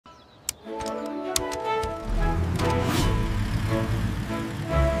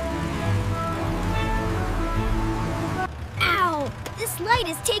This light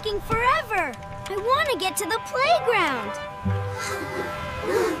is taking forever. I want to get to the playground.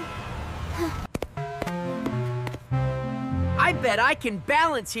 I bet I can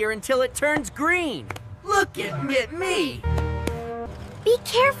balance here until it turns green. Look at me. Be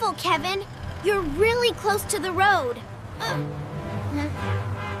careful, Kevin. You're really close to the road.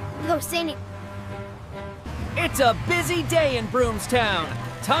 Go, Sandy. It's a busy day in Broomstown.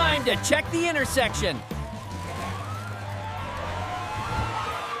 Time to check the intersection.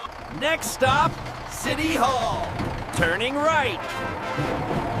 Next stop, City Hall. Turning right.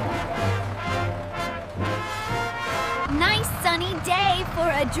 Nice sunny day for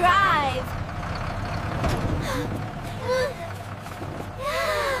a drive.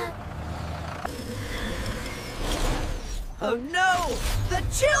 Oh no! The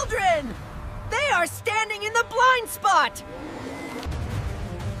children! They are standing in the blind spot!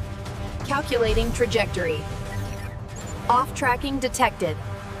 Calculating trajectory. Off tracking detected.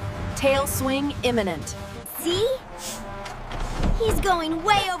 Tail swing imminent. See? He's going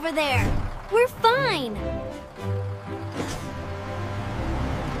way over there. We're fine.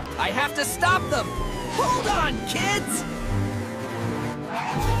 I have to stop them! Hold on, kids!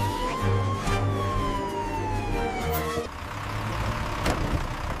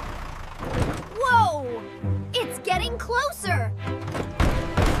 Whoa! It's getting closer.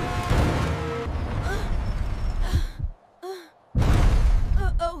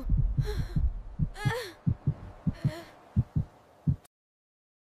 Uh-oh.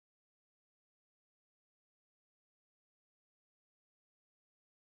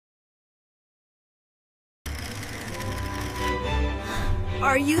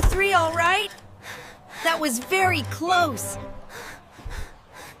 Are you three all right? That was very close.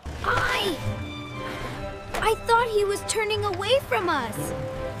 I thought he was turning away from us.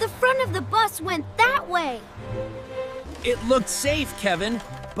 The front of the bus went that way. It looked safe, Kevin,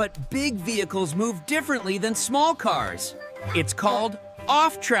 but big vehicles move differently than small cars. It's called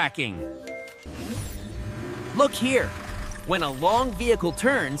off-tracking. Look here. When a long vehicle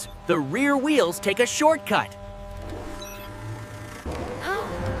turns, the rear wheels take a shortcut.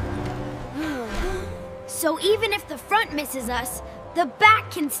 So even if the front misses us, the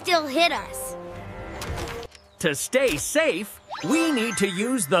back can still hit us. To stay safe, we need to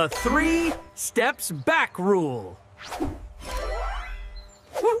use the 3 steps back rule.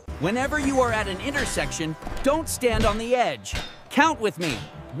 Whenever you are at an intersection, don't stand on the edge. Count with me.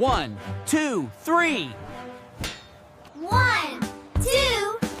 1, 2, 3. 1,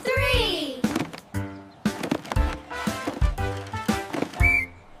 2, 3.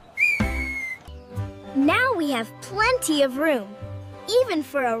 Now we have plenty of room, even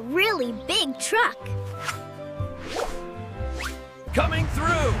for a really big truck. Coming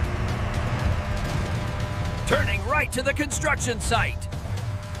through! Turning right to the construction site.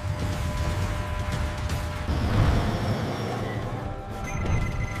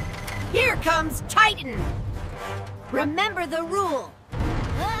 Here comes Titan. Remember the rule.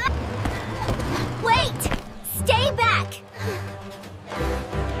 Wait! Stay back!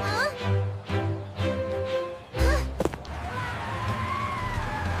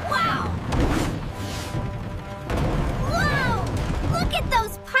 Wow! Whoa! Look at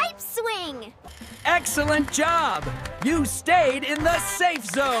those pipes swing! Excellent job! You stayed in the safe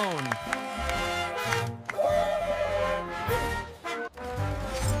zone!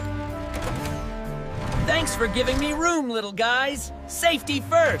 Thanks for giving me room, little guys. Safety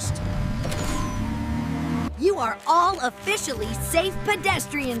first. You are all officially safe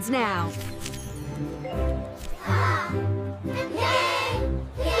pedestrians now.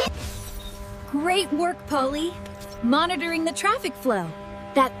 Great work, Poli. Monitoring the traffic flow.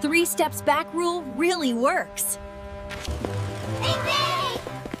 That 3 steps back rule really works.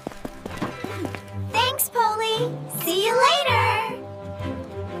 Thanks, Poli. See you later.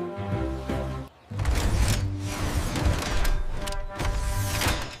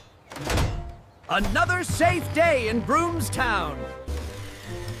 Another safe day in Broomstown.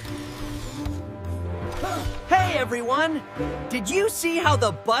 Hey, everyone! Did you see how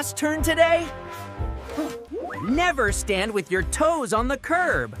the bus turned today? Never stand with your toes on the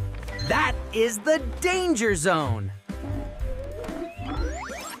curb. That is the danger zone.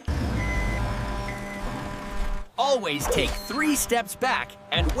 Always take 3 steps back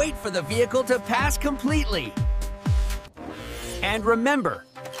and wait for the vehicle to pass completely. And remember,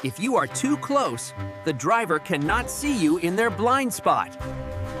 if you are too close, the driver cannot see you in their blind spot.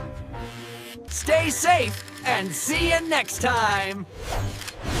 Stay safe and see you next time!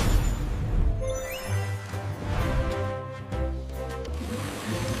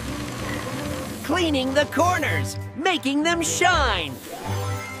 Clear! cleaning the corners, making them shine.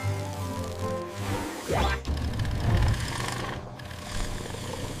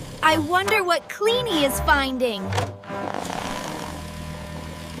 I wonder what Cleanie is finding.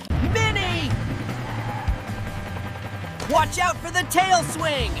 Minnie! Watch out for the tail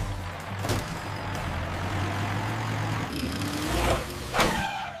swing!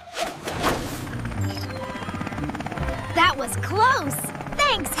 That was close.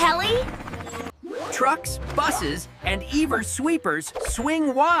 Thanks, Helly. Trucks, buses, and Ever sweepers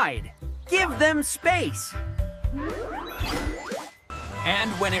swing wide. Give them space. And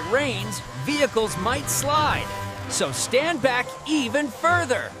when it rains, vehicles might slide. So stand back even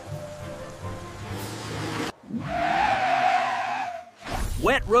further.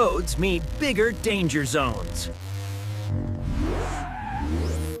 Wet roads mean bigger danger zones.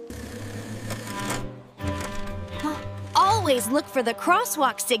 Always look for the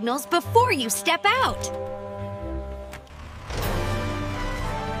crosswalk signals before you step out.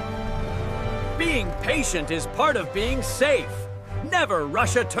 Being patient is part of being safe. Never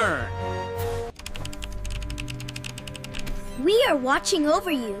rush a turn. We are watching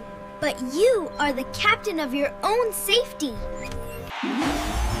over you, but you are the captain of your own safety.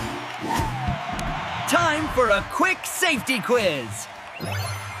 Time for a quick safety quiz.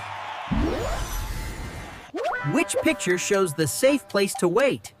 Which picture shows the safe place to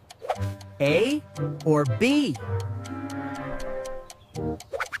wait? A or B?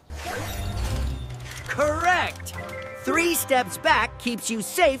 Correct! 3 steps back keeps you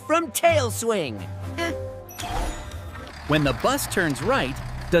safe from tail swing. When the bus turns right,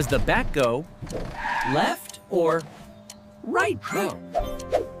 does the back go left or right?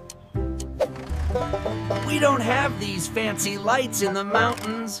 We don't have these fancy lights in the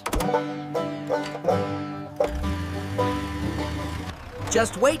mountains.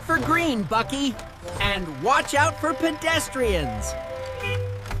 Just wait for green, Bucky, and watch out for pedestrians.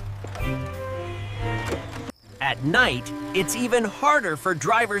 At night, it's even harder for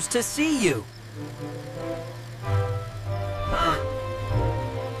drivers to see you.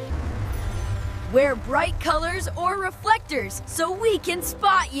 Wear bright colors or reflectors so we can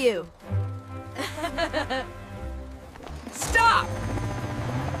spot you. Stop!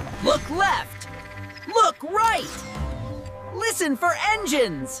 Look left! Look right! Listen for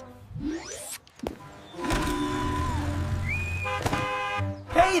engines!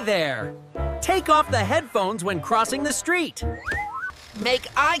 Hey there! Take off the headphones when crossing the street. Make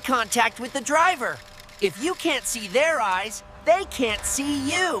eye contact with the driver. If you can't see their eyes, they can't see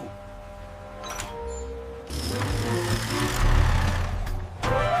you.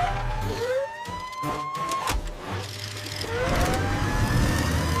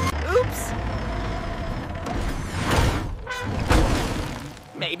 Oops!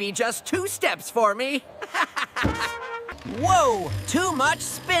 Maybe just 2 steps for me. Whoa, too much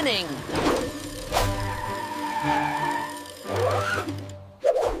spinning.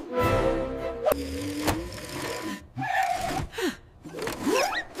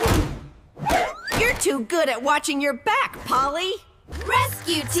 You're too good at watching your back, Polly.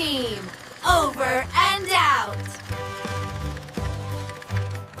 Rescue team, over and out.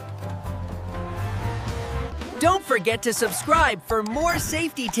 Don't forget to subscribe for more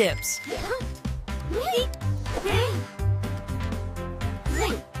safety tips.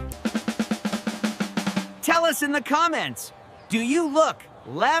 Tell us in the comments, do you look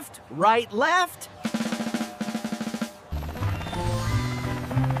left, right, left?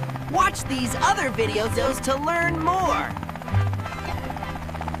 Watch these other videos to learn more.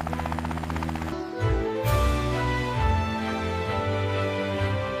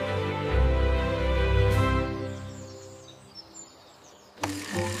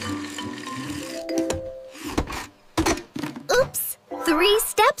 Oops, 3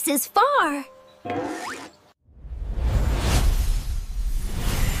 steps is far.